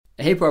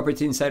Hey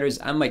Property Insiders,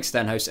 I'm Mike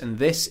Stenhouse and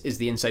this is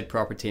the Inside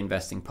Property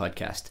Investing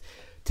Podcast.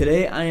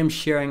 Today I am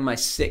sharing my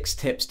 6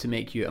 tips to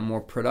make you a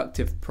more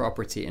productive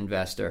property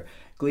investor,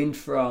 gleaned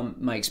from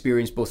my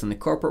experience both in the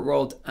corporate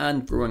world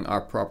and growing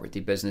our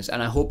property business,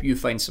 and I hope you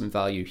find some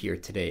value here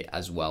today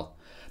as well.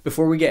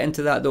 Before we get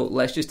into that though,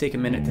 let's just take a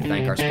minute to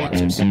thank our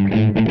sponsors.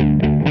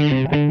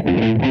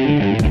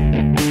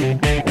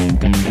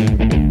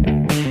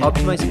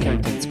 Optimise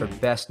Accountants are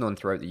best known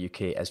throughout the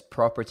UK as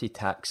property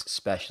tax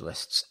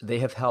specialists. They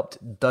have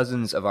helped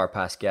dozens of our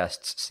past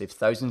guests save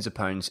thousands of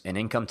pounds in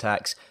income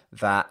tax,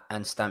 VAT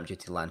and stamp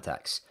duty land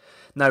tax.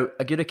 Now,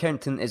 a good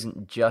accountant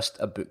isn't just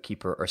a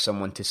bookkeeper or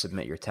someone to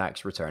submit your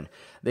tax return.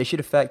 They should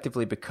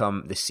effectively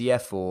become the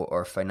CFO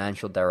or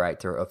financial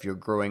director of your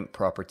growing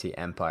property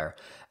empire.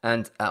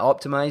 And at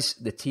Optimise,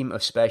 the team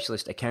of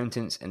specialist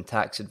accountants and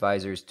tax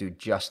advisors do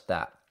just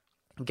that,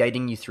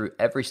 guiding you through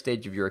every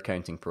stage of your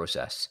accounting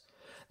process.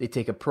 They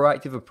take a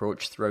proactive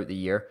approach throughout the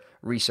year,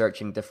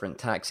 researching different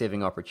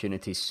tax-saving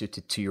opportunities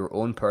suited to your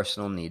own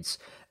personal needs,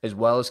 as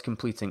well as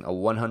completing a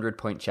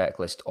 100-point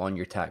checklist on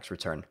your tax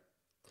return.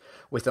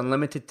 With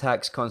unlimited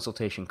tax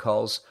consultation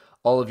calls,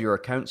 all of your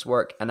accounts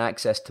work, and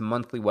access to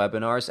monthly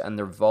webinars and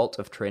their vault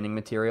of training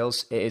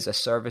materials, it is a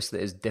service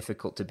that is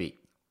difficult to beat.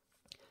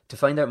 To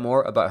find out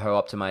more about how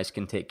Optimise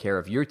can take care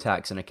of your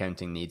tax and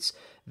accounting needs,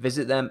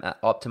 visit them at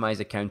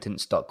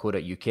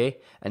optimizeaccountants.co.uk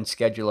and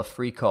schedule a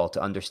free call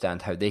to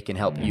understand how they can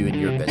help you in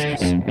your business.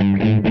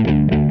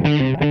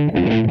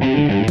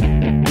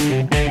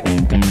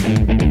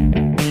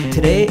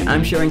 Today,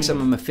 I'm sharing some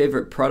of my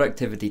favourite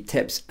productivity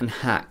tips and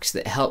hacks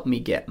that help me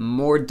get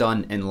more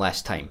done in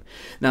less time.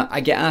 Now, I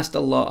get asked a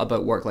lot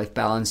about work-life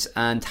balance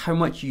and how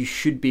much you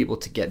should be able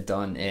to get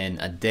done in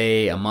a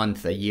day, a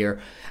month, a year.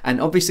 And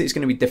obviously, it's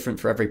going to be different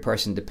for every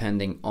person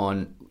depending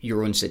on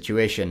your own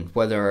situation,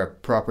 whether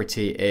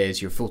property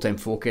is your full-time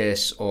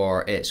focus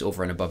or it's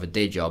over and above a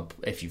day job.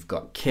 If you've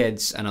got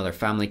kids and other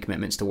family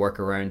commitments to work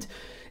around,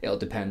 it'll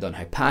depend on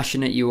how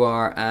passionate you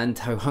are and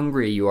how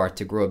hungry you are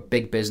to grow a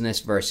big business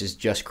versus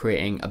just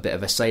creating a bit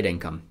of a side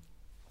income.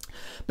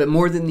 But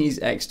more than these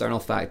external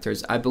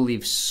factors, I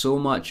believe so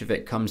much of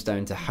it comes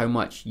down to how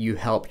much you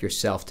help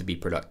yourself to be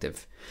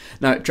productive.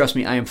 Now, trust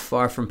me, I am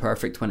far from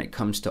perfect when it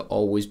comes to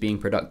always being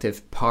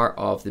productive. Part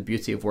of the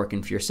beauty of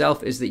working for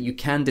yourself is that you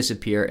can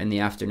disappear in the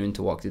afternoon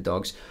to walk the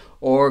dogs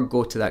or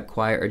go to that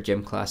quieter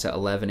gym class at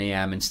 11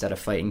 a.m. instead of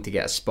fighting to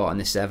get a spot in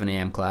the 7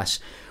 a.m. class.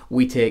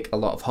 We take a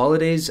lot of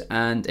holidays,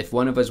 and if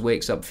one of us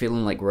wakes up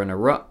feeling like we're in a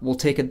rut, we'll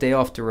take a day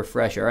off to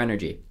refresh our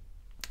energy.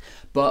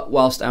 But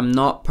whilst I'm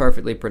not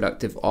perfectly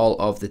productive all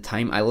of the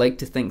time, I like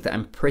to think that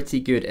I'm pretty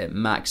good at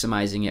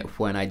maximising it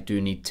when I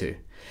do need to.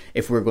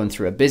 If we're going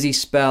through a busy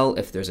spell,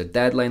 if there's a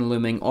deadline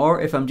looming,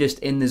 or if I'm just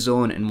in the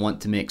zone and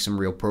want to make some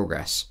real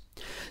progress.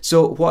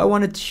 So what I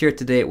wanted to share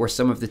today were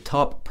some of the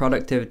top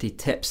productivity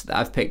tips that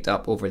I've picked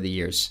up over the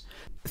years.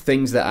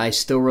 Things that I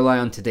still rely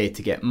on today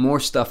to get more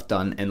stuff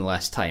done in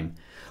less time.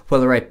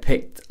 Whether I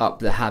picked up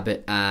the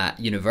habit at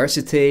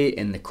university,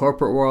 in the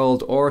corporate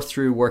world, or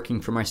through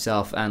working for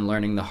myself and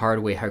learning the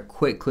hard way how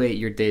quickly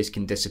your days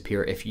can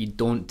disappear if you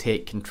don't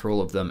take control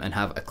of them and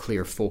have a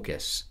clear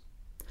focus.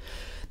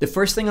 The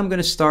first thing I'm going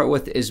to start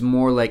with is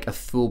more like a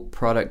full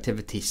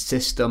productivity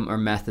system or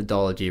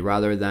methodology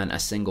rather than a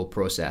single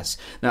process.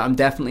 Now, I'm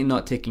definitely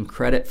not taking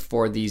credit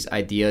for these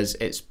ideas.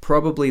 It's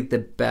probably the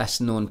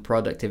best known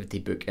productivity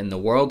book in the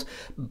world,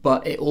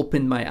 but it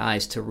opened my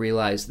eyes to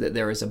realize that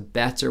there is a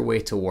better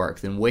way to work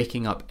than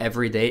waking up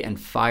every day and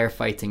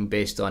firefighting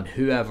based on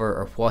whoever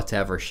or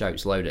whatever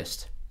shouts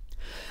loudest.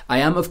 I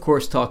am, of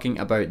course, talking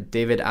about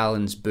David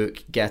Allen's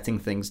book, Getting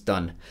Things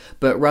Done.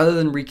 But rather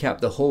than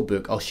recap the whole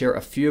book, I'll share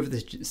a few of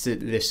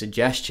the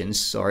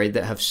suggestions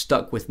that have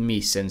stuck with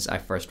me since I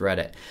first read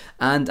it.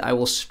 And I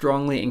will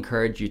strongly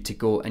encourage you to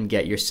go and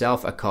get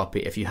yourself a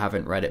copy if you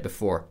haven't read it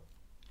before.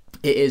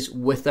 It is,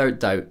 without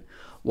doubt,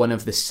 one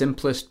of the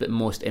simplest but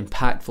most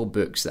impactful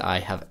books that I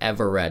have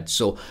ever read.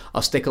 So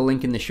I'll stick a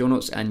link in the show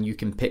notes and you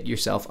can pick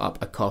yourself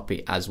up a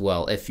copy as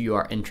well if you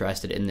are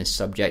interested in this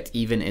subject,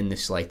 even in the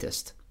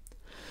slightest.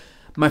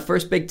 My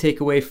first big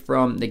takeaway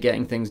from the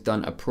Getting Things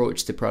Done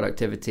approach to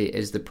productivity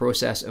is the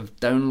process of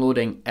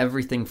downloading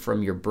everything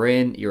from your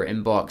brain, your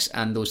inbox,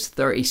 and those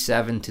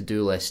 37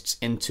 to-do lists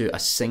into a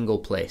single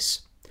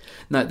place.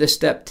 Now, this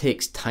step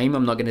takes time,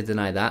 I'm not going to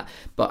deny that,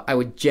 but I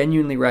would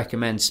genuinely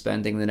recommend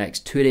spending the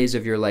next 2 days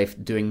of your life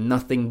doing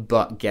nothing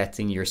but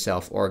getting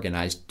yourself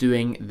organized,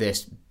 doing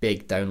this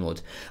big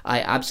download. I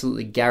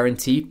absolutely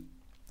guarantee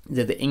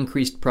that the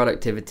increased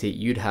productivity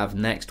you'd have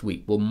next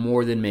week will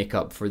more than make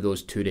up for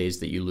those 2 days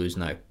that you lose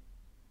now.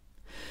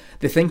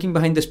 The thinking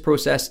behind this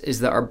process is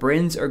that our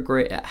brains are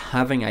great at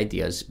having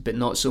ideas, but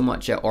not so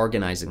much at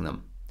organizing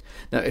them.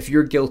 Now, if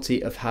you're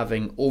guilty of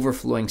having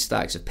overflowing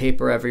stacks of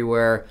paper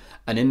everywhere,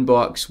 an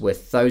inbox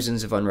with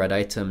thousands of unread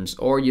items,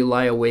 or you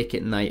lie awake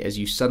at night as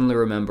you suddenly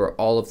remember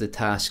all of the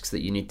tasks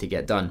that you need to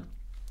get done,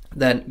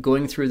 then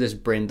going through this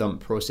brain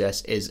dump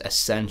process is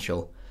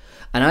essential.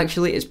 And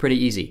actually, it's pretty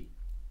easy.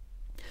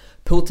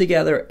 Pull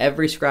together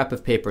every scrap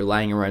of paper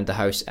lying around the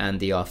house and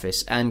the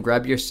office and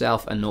grab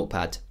yourself a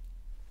notepad.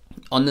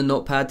 On the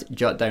notepad,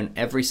 jot down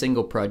every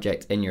single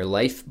project in your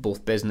life,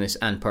 both business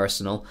and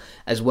personal,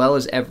 as well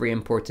as every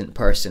important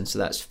person. So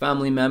that's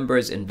family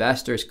members,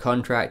 investors,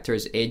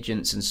 contractors,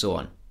 agents, and so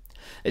on.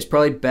 It's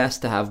probably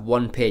best to have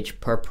 1 page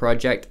per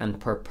project and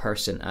per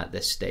person at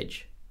this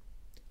stage.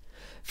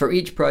 For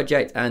each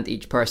project and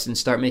each person,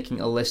 start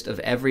making a list of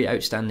every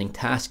outstanding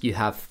task you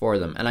have for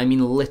them. And I mean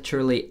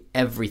literally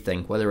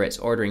everything, whether it's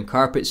ordering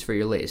carpets for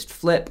your latest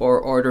flip or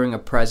ordering a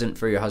present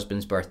for your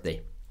husband's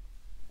birthday.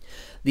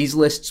 These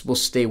lists will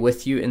stay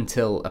with you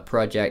until a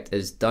project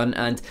is done,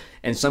 and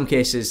in some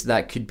cases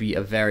that could be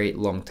a very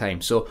long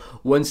time. So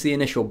once the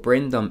initial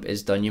brain dump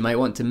is done, you might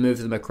want to move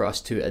them across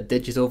to a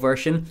digital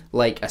version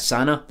like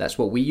Asana. That's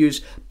what we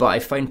use, but I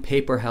find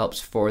paper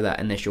helps for that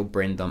initial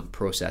brain dump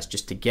process,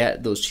 just to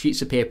get those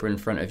sheets of paper in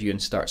front of you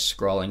and start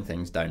scrolling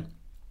things down.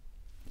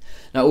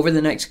 Now, over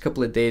the next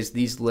couple of days,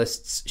 these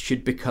lists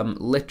should become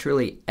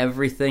literally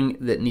everything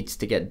that needs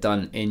to get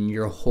done in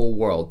your whole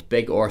world,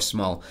 big or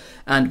small.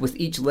 And with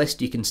each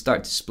list, you can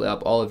start to split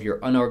up all of your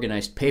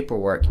unorganized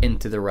paperwork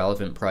into the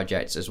relevant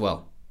projects as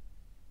well.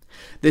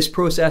 This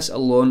process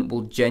alone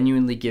will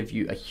genuinely give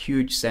you a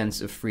huge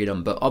sense of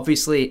freedom, but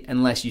obviously,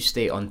 unless you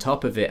stay on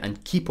top of it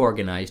and keep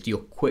organized, you'll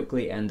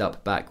quickly end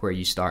up back where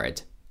you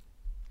started.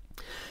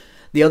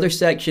 The other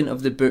section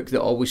of the book that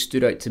always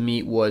stood out to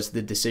me was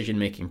the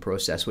decision-making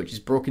process, which is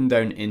broken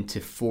down into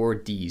 4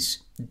 Ds.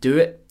 Do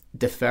it,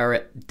 defer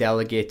it,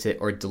 delegate it,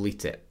 or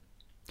delete it.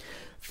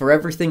 For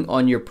everything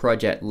on your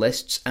project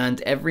lists and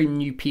every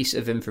new piece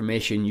of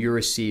information you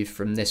receive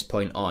from this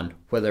point on,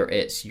 whether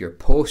it's your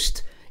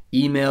post,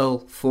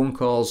 email, phone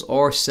calls,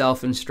 or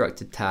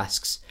self-instructed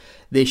tasks,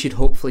 they should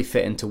hopefully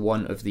fit into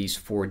one of these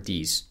 4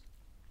 Ds.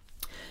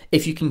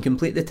 If you can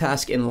complete the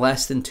task in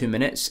less than 2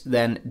 minutes,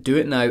 then do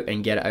it now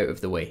and get it out of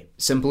the way.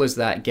 Simple as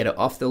that. Get it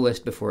off the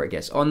list before it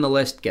gets on the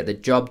list, get the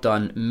job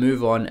done,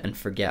 move on, and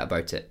forget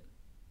about it.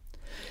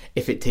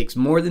 If it takes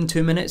more than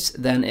 2 minutes,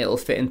 then it'll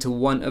fit into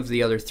one of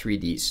the other 3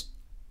 Ds.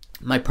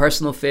 My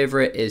personal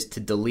favourite is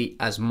to delete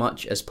as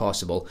much as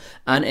possible,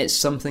 and it's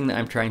something that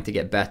I'm trying to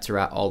get better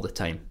at all the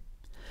time.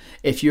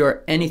 If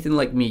you're anything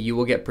like me, you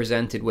will get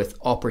presented with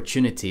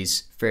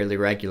opportunities fairly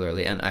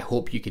regularly, and I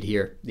hope you could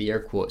hear the air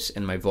quotes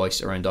in my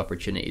voice around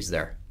opportunities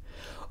there.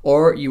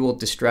 Or you will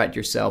distract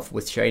yourself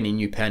with shiny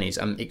new pennies.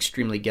 I'm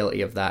extremely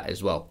guilty of that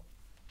as well.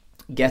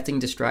 Getting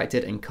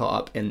distracted and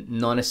caught up in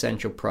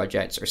non-essential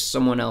projects or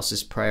someone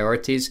else's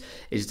priorities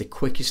is the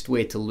quickest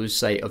way to lose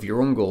sight of your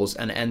own goals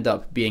and end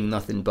up being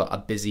nothing but a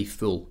busy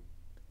fool.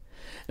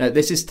 Now,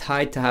 this is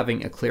tied to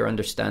having a clear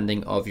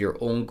understanding of your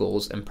own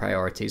goals and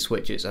priorities,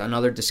 which is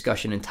another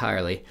discussion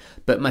entirely,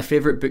 but my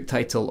favourite book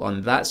title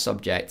on that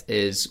subject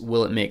is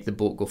Will It Make the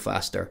Boat Go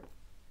Faster?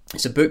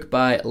 It's a book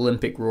by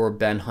Olympic rower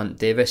Ben Hunt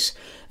Davis,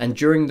 and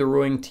during the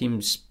rowing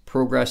team's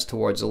progress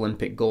towards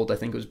Olympic gold, I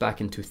think it was back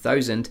in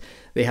 2000,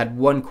 they had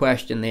one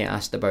question they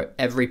asked about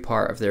every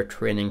part of their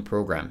training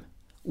programme.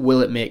 Will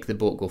it make the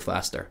boat go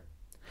faster?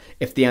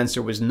 If the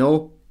answer was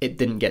no, it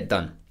didn't get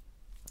done.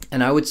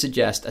 And I would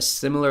suggest a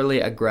similarly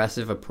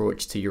aggressive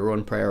approach to your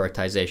own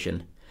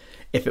prioritization.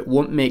 If it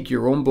won't make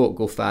your own boat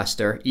go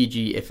faster,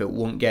 e.g. if it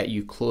won't get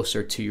you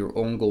closer to your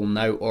own goal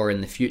now or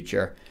in the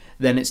future,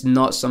 then it's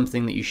not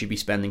something that you should be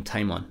spending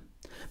time on.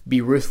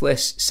 Be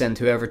ruthless, send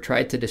whoever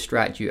tried to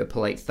distract you a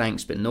polite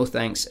thanks but no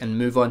thanks, and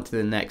move on to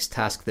the next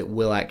task that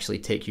will actually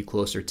take you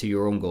closer to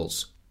your own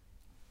goals.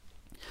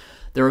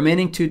 The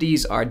remaining 2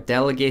 Ds are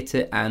delegate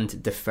it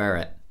and defer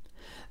it.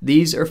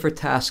 These are for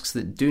tasks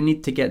that do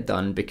need to get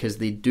done because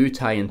they do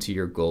tie into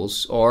your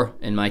goals, or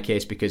in my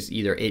case because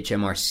either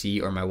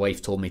HMRC or my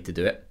wife told me to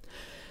do it.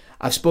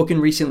 I've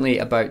spoken recently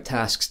about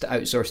tasks to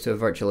outsource to a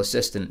virtual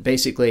assistant.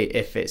 Basically,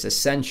 if it's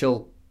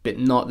essential but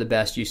not the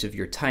best use of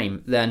your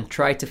time, then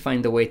try to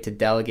find a way to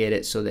delegate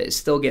it so that it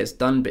still gets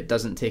done but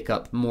doesn't take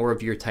up more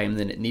of your time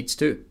than it needs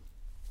to.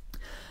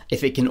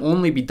 If it can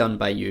only be done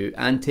by you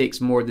and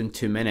takes more than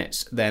 2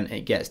 minutes, then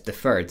it gets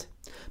deferred.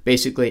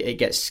 Basically, it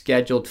gets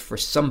scheduled for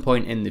some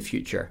point in the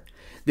future.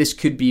 This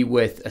could be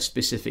with a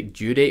specific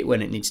due date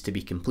when it needs to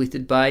be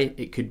completed by.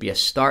 It could be a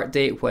start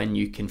date when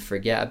you can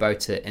forget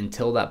about it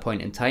until that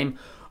point in time.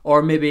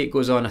 Or maybe it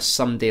goes on a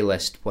someday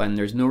list when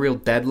there's no real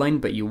deadline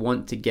but you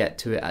want to get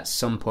to it at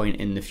some point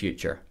in the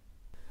future.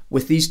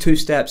 With these 2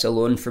 steps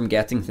alone from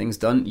getting things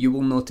done, you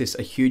will notice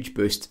a huge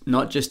boost,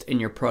 not just in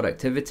your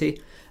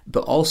productivity,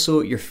 but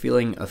also your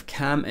feeling of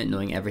calm and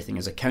knowing everything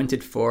is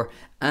accounted for,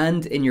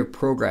 and in your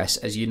progress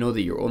as you know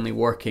that you're only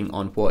working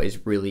on what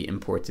is really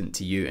important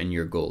to you and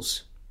your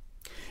goals.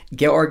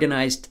 Get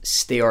organized,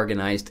 stay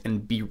organized,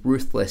 and be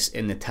ruthless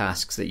in the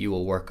tasks that you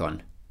will work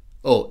on.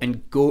 Oh,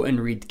 and go and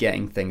read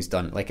Getting Things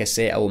Done. Like I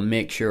say, I will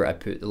make sure I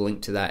put the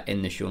link to that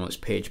in the show notes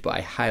page, but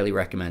I highly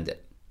recommend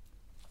it.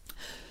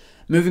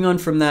 Moving on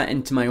from that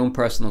into my own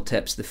personal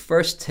tips, the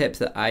first tip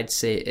that I'd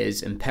say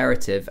is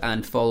imperative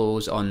and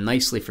follows on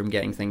nicely from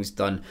getting things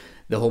done,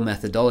 the whole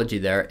methodology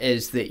there,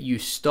 is that you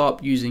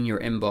stop using your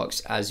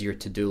inbox as your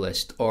to-do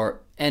list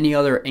or any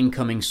other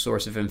incoming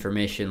source of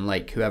information,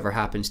 like whoever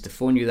happens to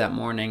phone you that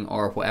morning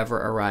or whatever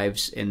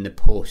arrives in the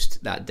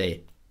post that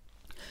day.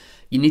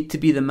 You need to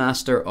be the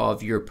master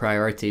of your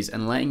priorities,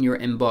 and letting your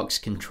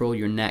inbox control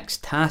your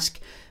next task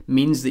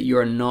means that you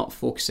are not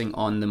focusing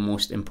on the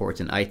most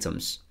important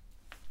items.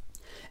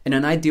 In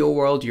an ideal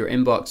world, your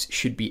inbox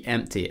should be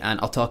empty,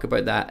 and I'll talk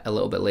about that a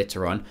little bit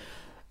later on.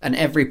 And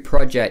every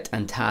project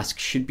and task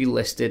should be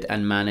listed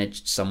and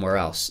managed somewhere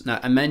else. Now,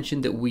 I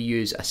mentioned that we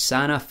use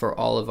Asana for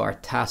all of our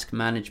task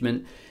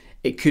management.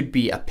 It could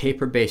be a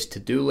paper-based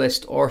to-do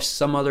list or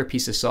some other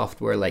piece of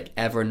software like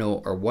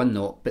Evernote or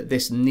OneNote, but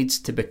this needs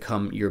to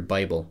become your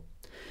Bible.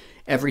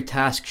 Every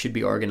task should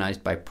be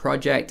organized by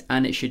project,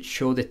 and it should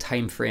show the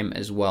time frame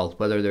as well,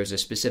 whether there's a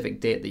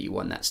specific date that you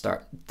want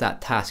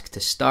that task to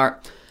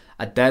start,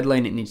 a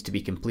deadline it needs to be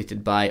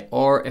completed by,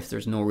 or if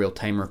there's no real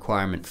time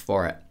requirement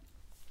for it.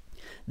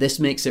 This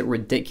makes it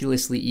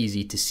ridiculously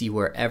easy to see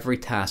where every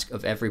task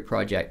of every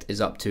project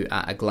is up to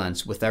at a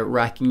glance without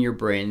racking your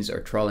brains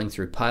or trawling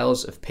through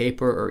piles of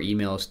paper or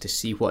emails to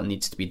see what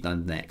needs to be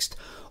done next.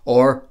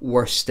 Or,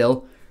 worse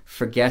still,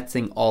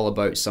 forgetting all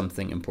about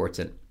something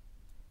important.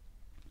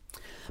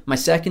 My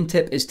second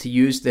tip is to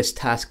use this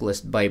task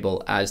list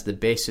Bible as the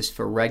basis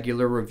for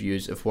regular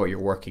reviews of what you're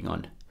working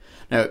on.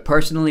 Now,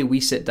 personally, we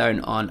sit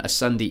down on a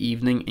Sunday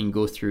evening and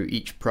go through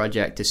each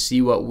project to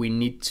see what we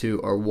need to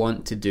or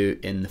want to do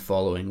in the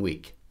following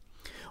week.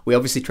 We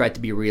obviously try to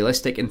be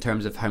realistic in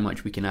terms of how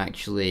much we can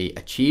actually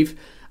achieve,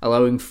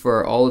 allowing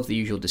for all of the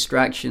usual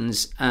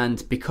distractions,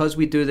 and because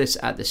we do this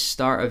at the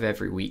start of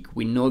every week,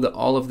 we know that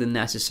all of the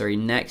necessary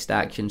next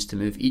actions to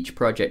move each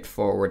project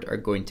forward are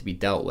going to be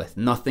dealt with.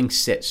 Nothing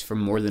sits for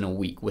more than a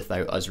week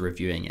without us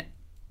reviewing it.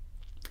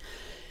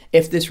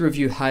 If this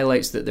review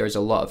highlights that there's a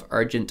lot of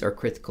urgent or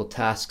critical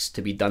tasks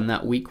to be done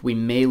that week, we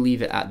may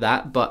leave it at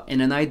that, but in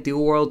an ideal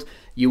world,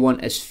 you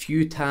want as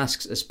few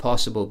tasks as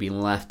possible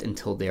being left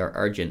until they are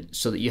urgent,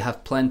 so that you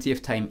have plenty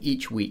of time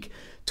each week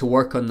to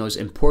work on those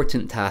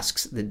important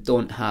tasks that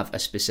don't have a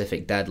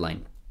specific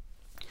deadline.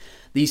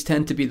 These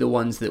tend to be the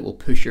ones that will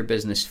push your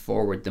business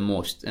forward the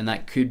most, and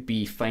that could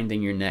be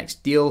finding your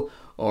next deal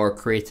or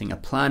creating a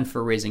plan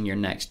for raising your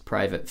next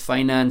private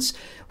finance,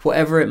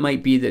 whatever it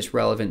might be that's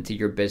relevant to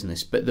your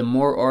business. But the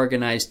more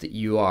organized that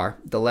you are,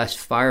 the less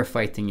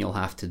firefighting you'll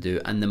have to do,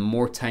 and the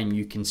more time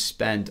you can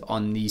spend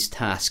on these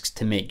tasks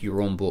to make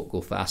your own boat go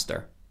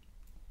faster.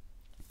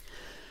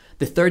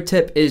 The third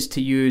tip is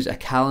to use a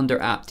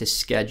calendar app to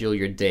schedule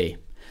your day.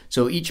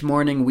 So each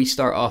morning we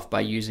start off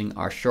by using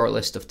our short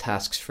list of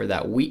tasks for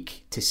that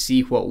week to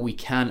see what we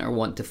can or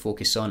want to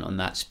focus on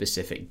that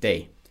specific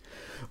day.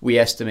 We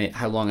estimate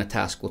how long a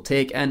task will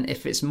take, and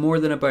if it's more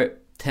than about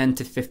 10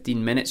 to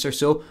 15 minutes or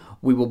so,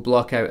 we will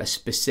block out a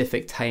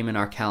specific time in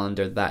our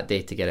calendar that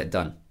day to get it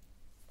done.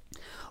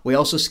 We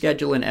also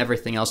schedule in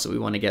everything else that we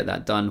want to get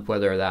that done,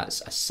 whether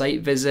that's a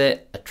site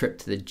visit, a trip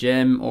to the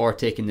gym, or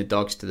taking the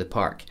dogs to the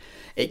park.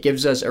 It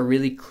gives us a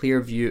really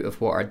clear view of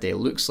what our day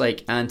looks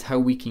like and how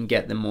we can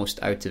get the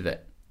most out of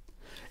it.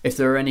 If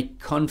there are any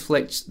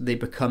conflicts, they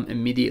become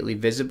immediately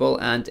visible,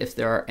 and if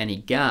there are any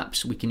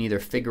gaps, we can either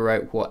figure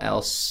out what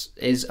else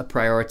is a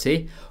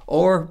priority,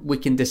 or we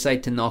can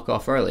decide to knock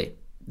off early.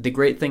 The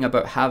great thing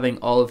about having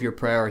all of your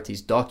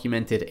priorities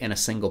documented in a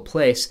single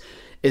place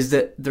is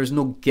that there's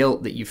no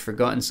guilt that you've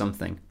forgotten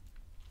something.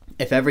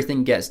 If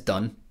everything gets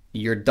done,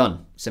 you're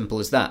done. Simple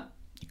as that.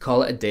 You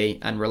call it a day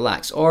and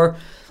relax. Or,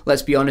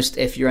 let's be honest,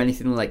 if you're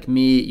anything like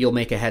me, you'll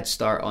make a head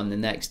start on the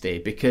next day,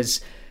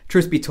 because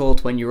truth be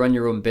told, when you run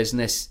your own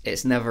business,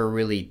 it's never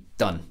really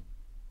done.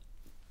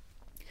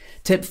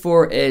 Tip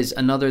 4 is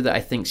another that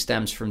I think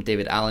stems from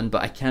David Allen,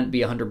 but I can't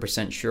be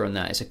 100% sure on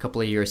that. It's a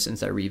couple of years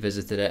since I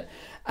revisited it.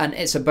 And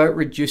it's about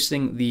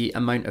reducing the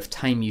amount of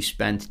time you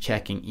spend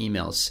checking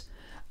emails.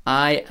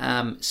 I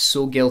am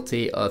so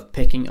guilty of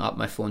picking up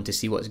my phone to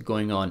see what's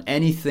going on.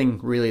 Anything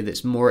really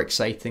that's more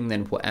exciting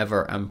than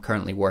whatever I'm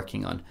currently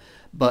working on.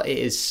 But it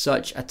is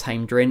such a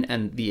time drain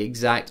and the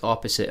exact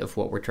opposite of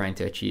what we're trying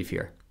to achieve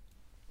here.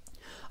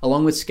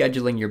 Along with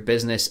scheduling your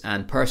business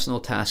and personal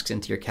tasks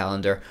into your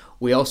calendar,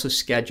 we also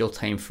schedule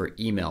time for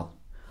email,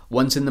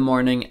 once in the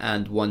morning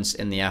and once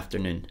in the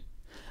afternoon.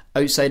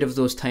 Outside of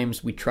those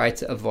times, we try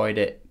to avoid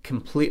it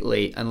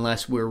completely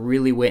unless we're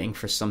really waiting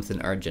for something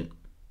urgent.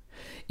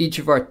 Each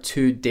of our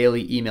 2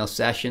 daily email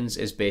sessions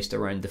is based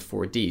around the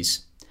 4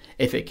 Ds.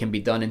 If it can be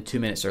done in 2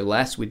 minutes or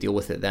less, we deal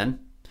with it then.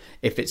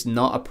 If it's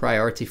not a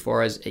priority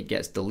for us, it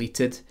gets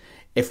deleted.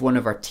 If one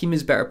of our team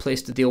is better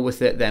placed to deal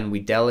with it, then we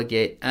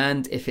delegate.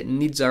 And if it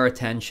needs our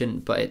attention,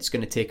 but it's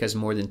going to take us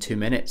more than 2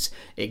 minutes,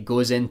 it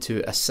goes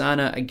into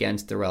Asana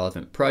against the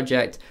relevant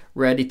project,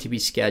 ready to be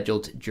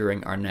scheduled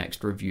during our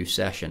next review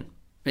session.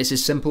 It's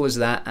as simple as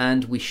that,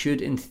 and we should,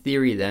 in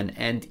theory then,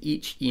 end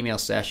each email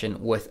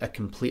session with a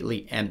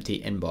completely empty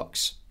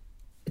inbox.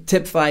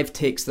 Tip 5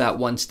 takes that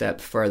one step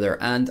further,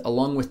 and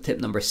along with tip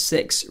number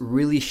 6,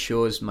 really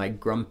shows my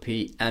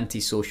grumpy,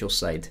 antisocial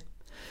side.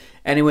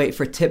 Anyway,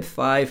 for tip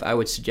 5, I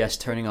would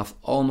suggest turning off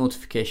all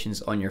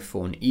notifications on your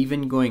phone,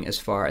 even going as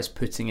far as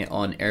putting it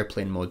on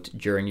airplane mode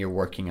during your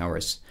working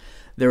hours.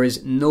 There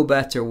is no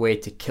better way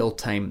to kill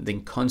time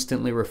than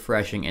constantly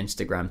refreshing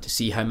Instagram to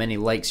see how many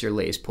likes your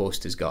latest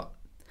post has got.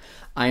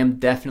 I am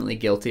definitely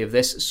guilty of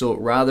this, so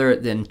rather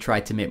than try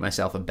to make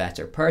myself a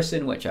better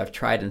person, which I've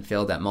tried and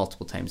failed at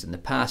multiple times in the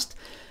past,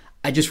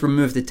 I just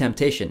remove the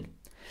temptation.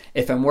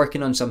 If I'm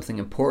working on something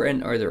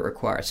important or that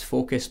requires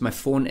focus, my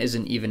phone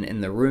isn't even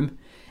in the room.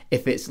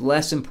 If it's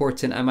less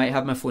important, I might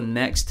have my phone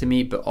next to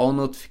me, but all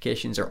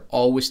notifications are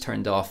always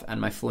turned off and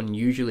my phone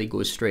usually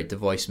goes straight to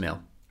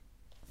voicemail.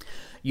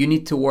 You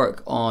need to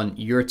work on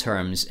your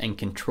terms and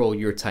control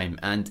your time,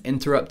 and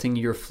interrupting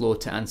your flow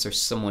to answer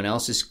someone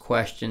else's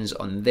questions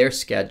on their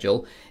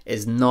schedule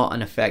is not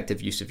an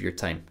effective use of your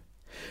time.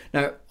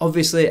 Now,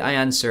 obviously, I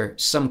answer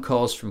some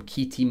calls from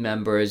key team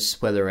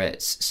members, whether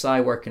it's Si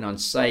working on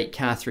site,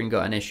 Catherine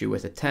got an issue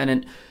with a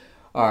tenant,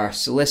 our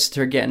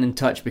solicitor getting in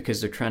touch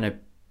because they're trying to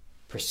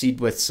proceed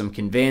with some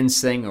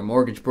conveyancing, or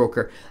mortgage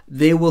broker.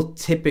 They will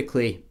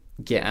typically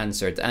get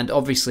answered, and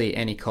obviously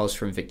any calls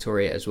from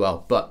Victoria as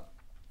well. But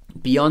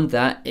beyond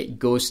that, it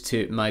goes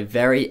to my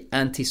very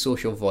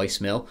antisocial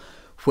voicemail,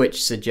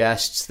 which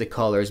suggests the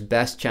caller's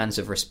best chance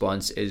of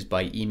response is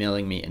by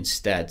emailing me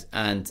instead,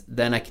 and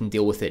then I can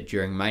deal with it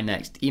during my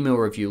next email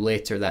review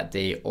later that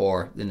day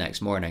or the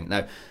next morning.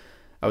 Now,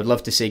 I would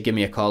love to say give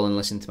me a call and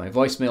listen to my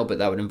voicemail, but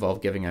that would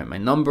involve giving out my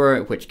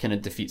number, which kind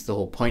of defeats the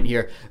whole point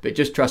here. But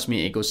just trust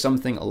me, it goes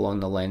something along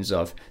the lines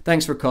of,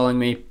 thanks for calling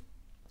me.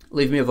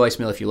 Leave me a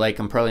voicemail if you like.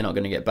 I'm probably not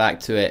going to get back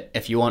to it.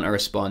 If you want a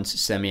response,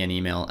 send me an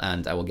email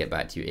and I will get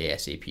back to you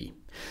ASAP.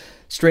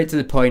 Straight to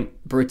the point,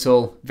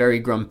 brutal, very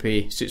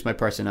grumpy, suits my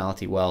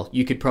personality well.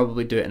 You could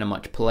probably do it in a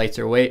much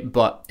politer way,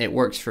 but it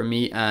works for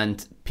me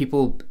and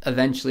people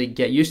eventually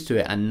get used to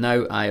it. And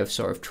now I have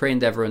sort of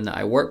trained everyone that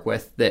I work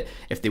with that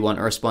if they want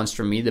a response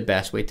from me, the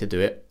best way to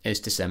do it is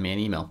to send me an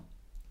email.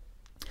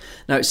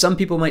 Now, some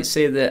people might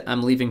say that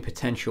I'm leaving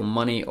potential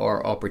money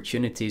or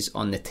opportunities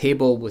on the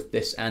table with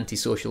this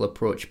antisocial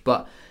approach,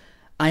 but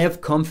I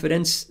have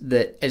confidence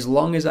that as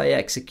long as I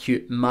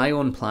execute my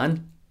own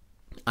plan,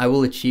 I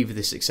will achieve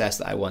the success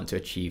that I want to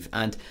achieve,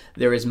 and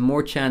there is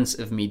more chance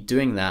of me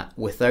doing that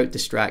without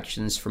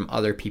distractions from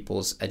other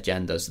people's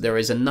agendas. There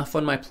is enough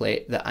on my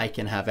plate that I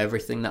can have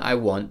everything that I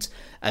want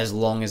as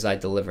long as I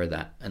deliver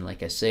that. And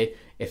like I say,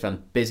 if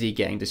I'm busy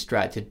getting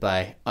distracted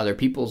by other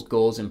people's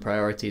goals and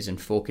priorities and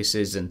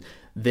focuses and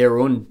their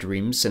own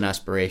dreams and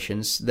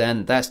aspirations,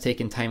 then that's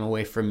taking time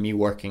away from me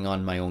working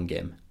on my own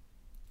game.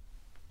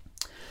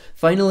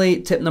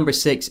 Finally, tip number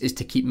 6 is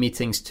to keep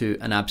meetings to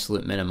an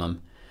absolute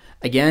minimum.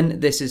 Again,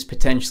 this is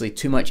potentially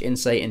too much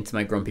insight into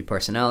my grumpy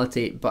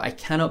personality, but I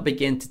cannot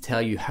begin to tell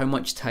you how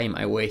much time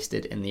I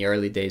wasted in the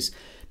early days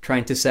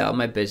trying to set up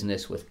my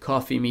business with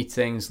coffee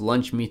meetings,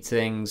 lunch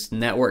meetings,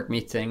 network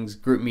meetings,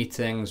 group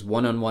meetings,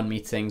 one-on-one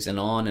meetings, and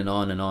on and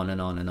on and on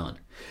and on and on.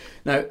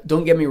 Now,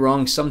 don't get me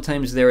wrong,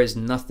 sometimes there is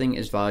nothing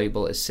as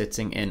valuable as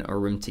sitting in a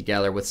room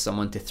together with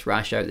someone to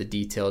thrash out the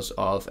details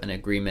of an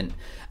agreement,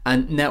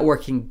 and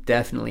networking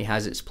definitely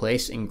has its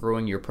place in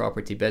growing your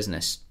property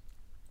business.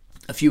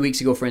 A few weeks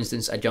ago, for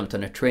instance, I jumped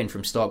on a train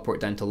from Stockport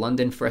down to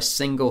London for a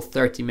single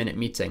 30-minute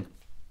meeting.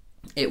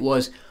 It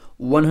was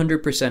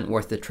 100%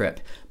 worth the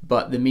trip,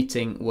 but the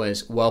meeting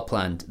was well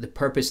planned. The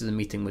purpose of the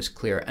meeting was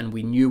clear, and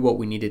we knew what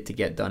we needed to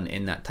get done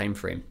in that time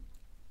frame.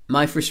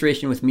 My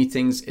frustration with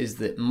meetings is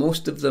that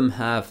most of them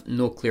have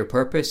no clear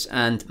purpose,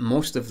 and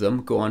most of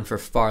them go on for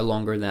far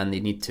longer than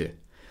they need to.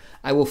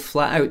 I will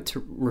flat out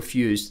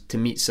refuse to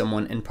meet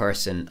someone in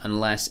person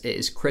unless it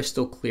is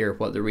crystal clear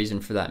what the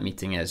reason for that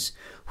meeting is,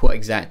 what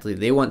exactly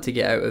they want to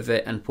get out of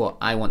it, and what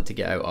I want to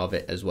get out of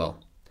it as well.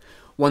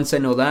 Once I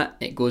know that,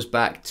 it goes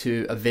back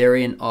to a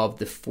variant of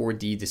the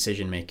 4D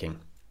decision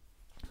making.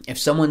 If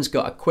someone's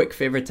got a quick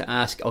favour to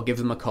ask, I'll give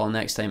them a call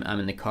next time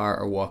I'm in the car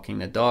or walking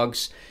the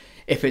dogs.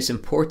 If it's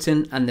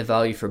important and the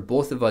value for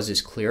both of us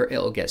is clear,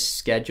 it'll get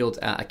scheduled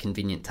at a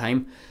convenient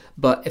time.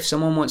 But if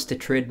someone wants to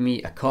trade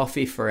me a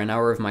coffee for an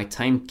hour of my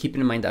time, keeping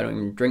in mind I don't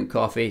even drink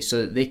coffee,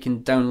 so that they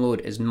can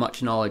download as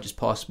much knowledge as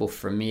possible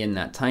from me in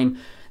that time,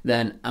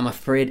 then I'm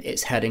afraid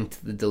it's heading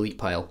to the delete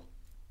pile.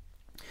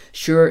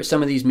 Sure,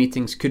 some of these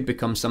meetings could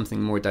become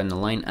something more down the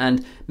line,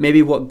 and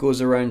maybe what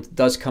goes around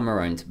does come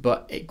around,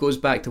 but it goes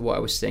back to what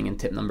I was saying in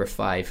tip number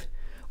 5.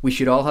 We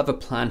should all have a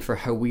plan for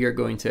how we are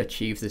going to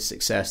achieve the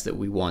success that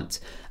we want,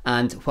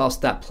 and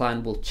whilst that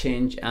plan will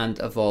change and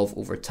evolve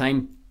over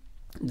time,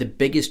 the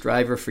biggest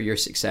driver for your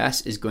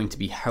success is going to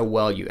be how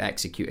well you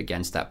execute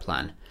against that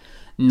plan,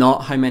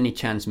 not how many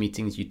chance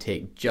meetings you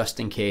take just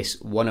in case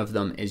one of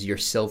them is your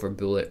silver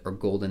bullet or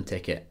golden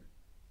ticket.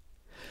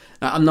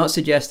 Now, I'm not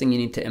suggesting you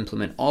need to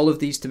implement all of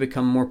these to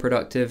become more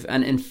productive,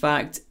 and in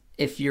fact,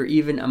 if you're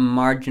even a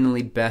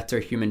marginally better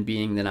human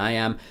being than I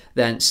am,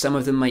 then some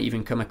of them might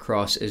even come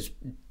across as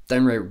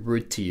downright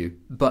rude to you.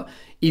 But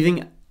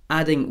even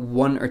adding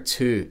 1 or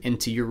 2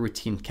 into your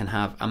routine can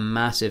have a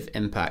massive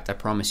impact, I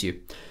promise you.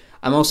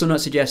 I'm also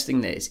not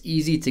suggesting that it's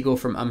easy to go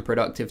from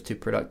unproductive to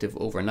productive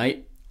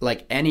overnight.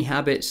 Like any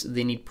habits,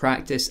 they need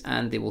practice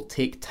and they will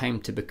take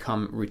time to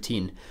become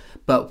routine.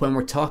 But when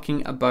we're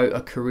talking about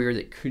a career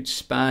that could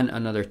span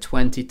another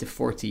 20 to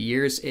 40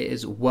 years, it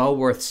is well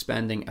worth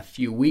spending a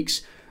few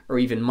weeks or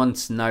even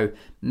months now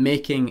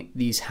making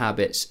these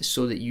habits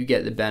so that you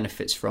get the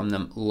benefits from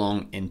them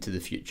long into the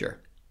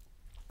future.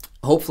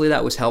 Hopefully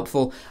that was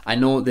helpful. I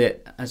know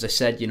that, as I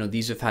said,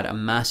 these have had a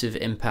massive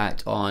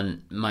impact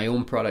on my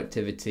own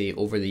productivity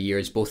over the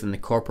years, both in the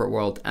corporate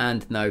world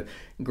and now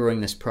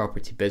growing this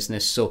property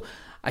business. So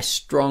I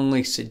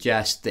strongly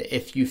suggest that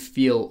if you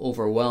feel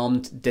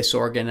overwhelmed,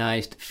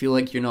 disorganized, feel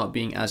like you're not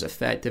being as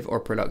effective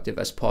or productive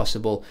as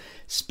possible,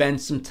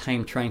 spend some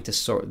time trying to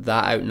sort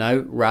that out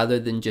now rather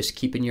than just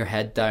keeping your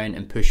head down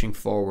and pushing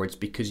forwards,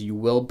 because you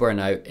will burn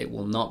out, it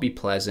will not be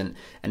pleasant,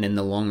 and in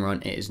the long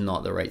run, it is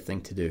not the right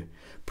thing to do.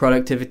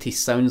 Productivity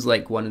sounds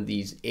like one of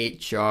these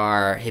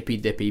HR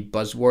hippy-dippy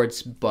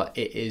buzzwords, but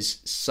it is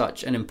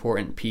such an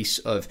important piece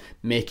of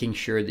making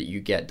sure that you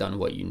get done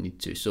what you need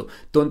to. So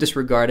don't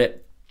disregard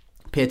it.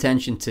 Pay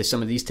attention to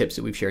some of these tips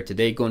that we've shared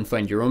today. Go and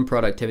find your own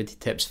productivity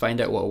tips,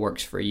 find out what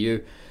works for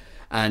you,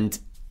 and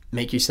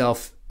make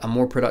yourself a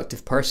more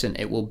productive person.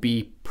 It will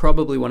be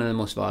probably one of the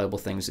most valuable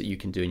things that you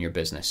can do in your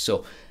business.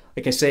 So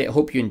like I say, I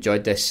hope you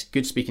enjoyed this.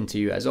 Good speaking to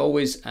you as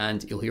always,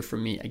 and you'll hear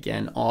from me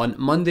again on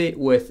Monday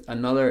with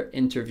another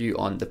interview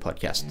on the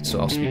podcast. So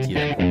I'll speak to you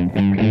then.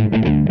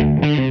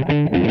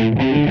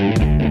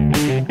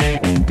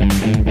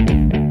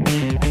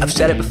 I've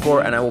said it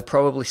before and I will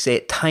probably say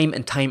it time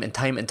and time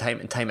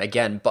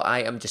again, but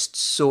I am just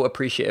so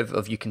appreciative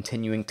of you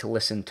continuing to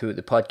listen to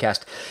the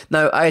podcast.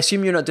 Now, I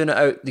assume you're not doing it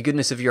out the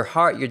goodness of your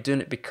heart. You're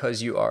doing it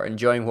because you are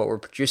enjoying what we're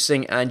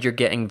producing and you're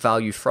getting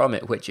value from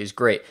it, which is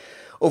great.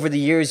 Over the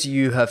years,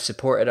 you have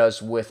supported us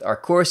with our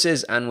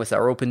courses and with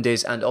our open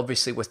days, and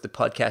obviously with the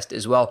podcast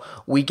as well.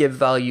 We give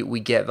value, we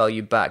get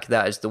value back.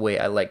 That is the way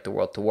I like the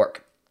world to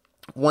work.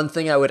 One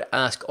thing I would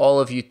ask all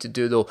of you to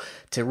do, though,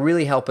 to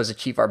really help us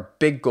achieve our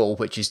big goal,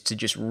 which is to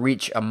just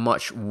reach a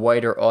much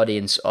wider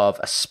audience of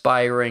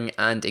aspiring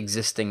and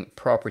existing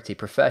property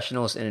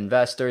professionals and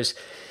investors,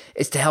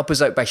 is to help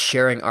us out by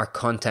sharing our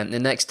content. The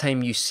next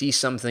time you see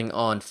something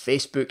on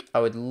Facebook, I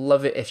would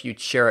love it if you'd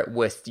share it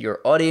with your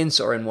audience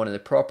or in one of the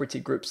property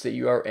groups that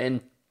you are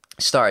in.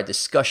 Start a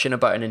discussion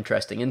about an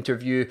interesting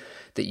interview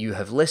that you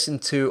have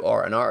listened to,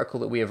 or an article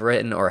that we have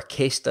written, or a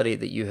case study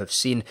that you have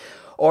seen.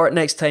 Or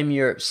next time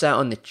you're sat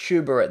on the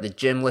tube or at the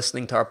gym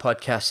listening to our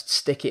podcast,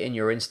 stick it in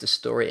your Insta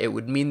story. It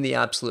would mean the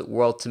absolute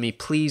world to me.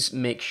 Please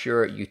make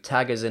sure you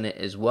tag us in it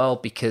as well,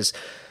 because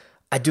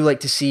I do like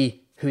to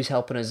see who's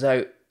helping us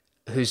out,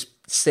 who's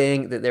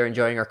saying that they're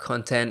enjoying our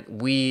content.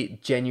 We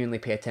genuinely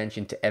pay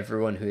attention to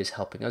everyone who is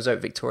helping us out.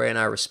 Victoria and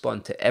I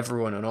respond to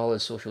everyone on all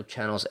the social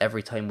channels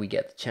every time we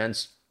get the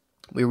chance.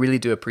 We really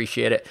do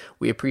appreciate it.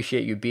 We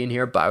appreciate you being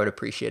here, but I would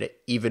appreciate it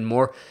even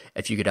more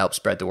if you could help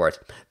spread the word.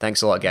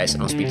 Thanks a lot, guys,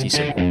 and I'll speak to you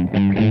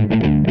soon.